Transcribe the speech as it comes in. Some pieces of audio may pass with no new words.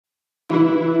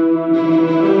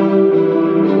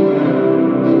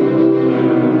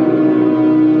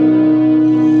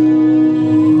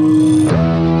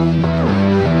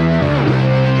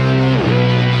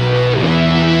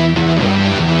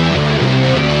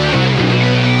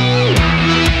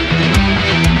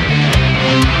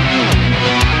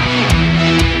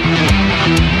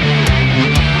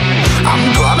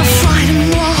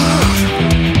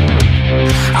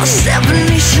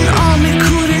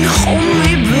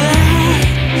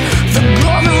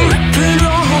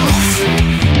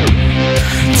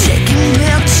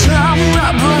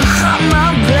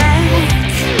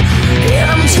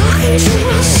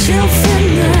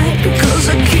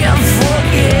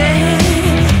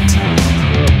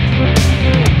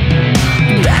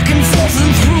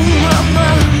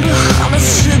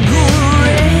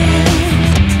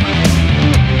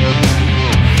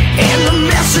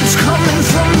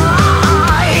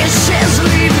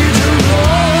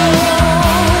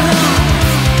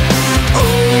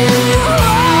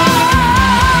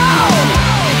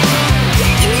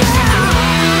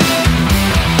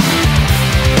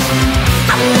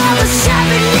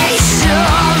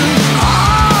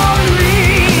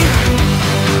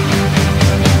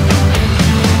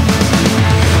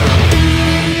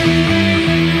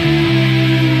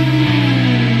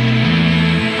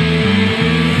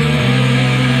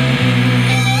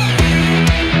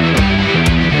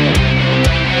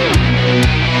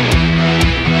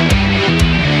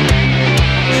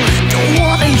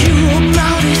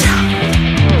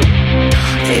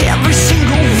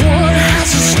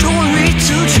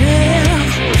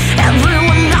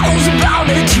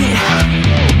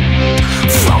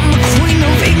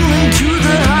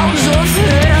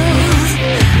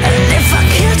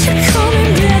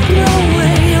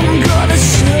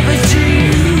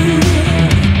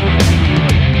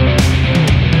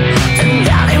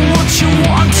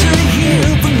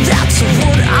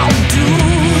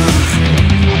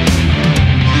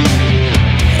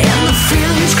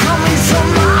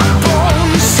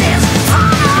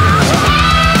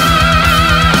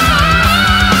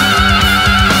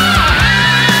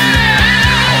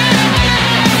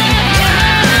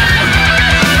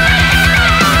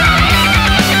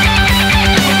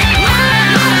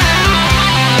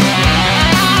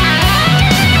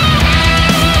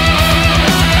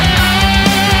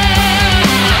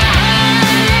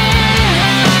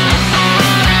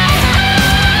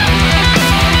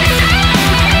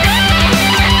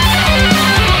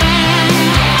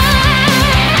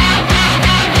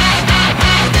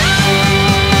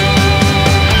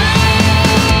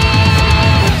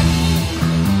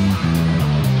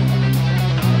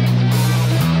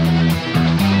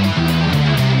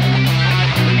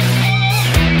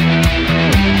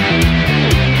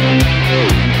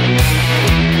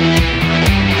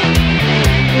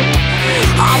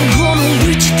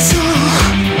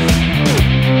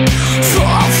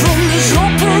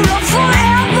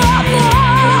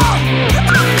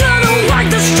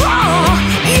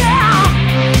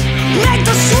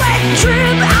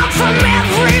from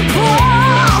every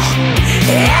pore,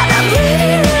 and I'm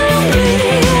bleeding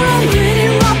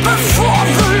up before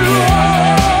the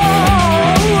Lord.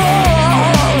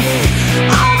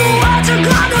 All the words are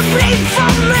gonna bleed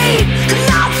from me,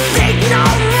 nothing no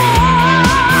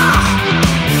more.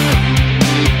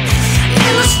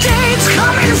 And the stains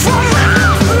coming from my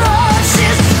blood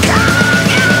is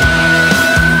coming.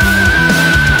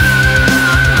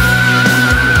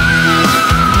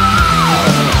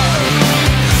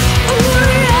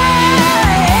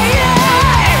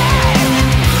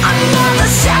 Another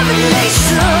seven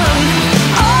nation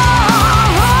army.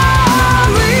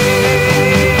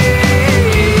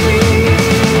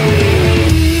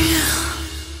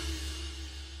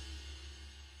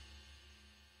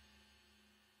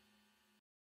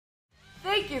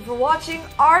 Thank you for watching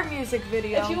our music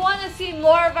video. If you want to see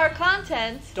more of our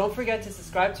content, Don't forget to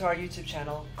subscribe to our YouTube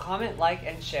channel, comment, like,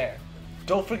 and share.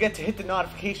 Don't forget to hit the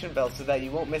notification bell so that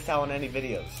you won't miss out on any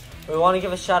videos. We want to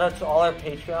give a shout out to all our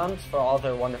Patreons for all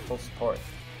their wonderful support.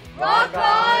 rock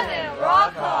on and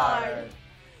rock hard!